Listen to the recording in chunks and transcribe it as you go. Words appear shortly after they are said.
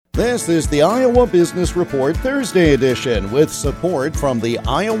This is the Iowa Business Report Thursday edition with support from the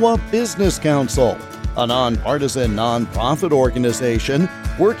Iowa Business Council, a nonpartisan nonprofit organization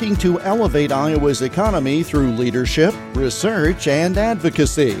working to elevate Iowa's economy through leadership, research, and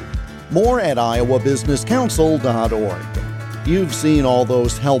advocacy. More at iowabusinesscouncil.org. You've seen all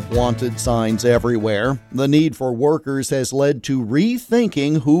those help wanted signs everywhere. The need for workers has led to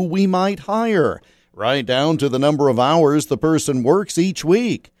rethinking who we might hire, right down to the number of hours the person works each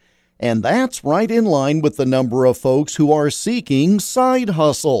week. And that's right in line with the number of folks who are seeking side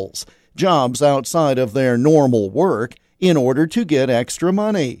hustles, jobs outside of their normal work, in order to get extra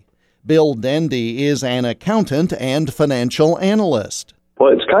money. Bill Dendy is an accountant and financial analyst.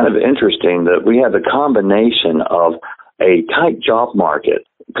 Well, it's kind of interesting that we have the combination of a tight job market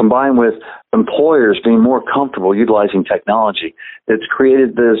combined with employers being more comfortable utilizing technology that's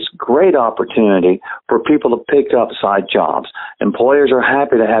created this great opportunity for people to pick up side jobs. Employers are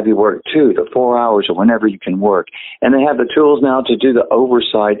happy to have you work 2 to 4 hours or whenever you can work, and they have the tools now to do the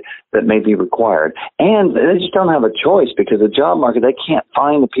oversight that may be required. And they just don't have a choice because the job market, they can't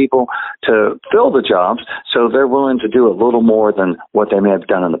find the people to fill the jobs, so they're willing to do a little more than what they may have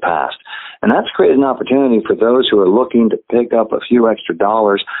done in the past. And that's created an opportunity for those who are looking to pick up a few extra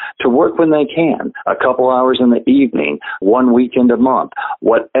dollars to work when they can, a couple hours in the evening, one weekend a month,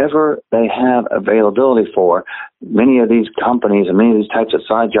 whatever they have availability for. Many of these companies and many of these types of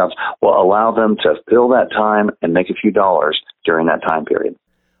side jobs will allow them to fill that time and make a few dollars during that time period.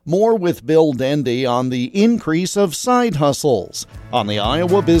 More with Bill Dendy on the increase of side hustles on the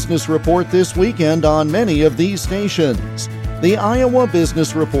Iowa Business Report this weekend on many of these stations. The Iowa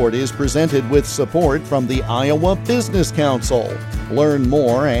Business Report is presented with support from the Iowa Business Council. Learn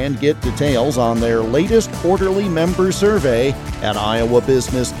more and get details on their latest quarterly member survey at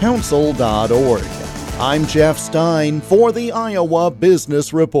iowabusinesscouncil.org. I'm Jeff Stein for the Iowa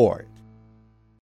Business Report.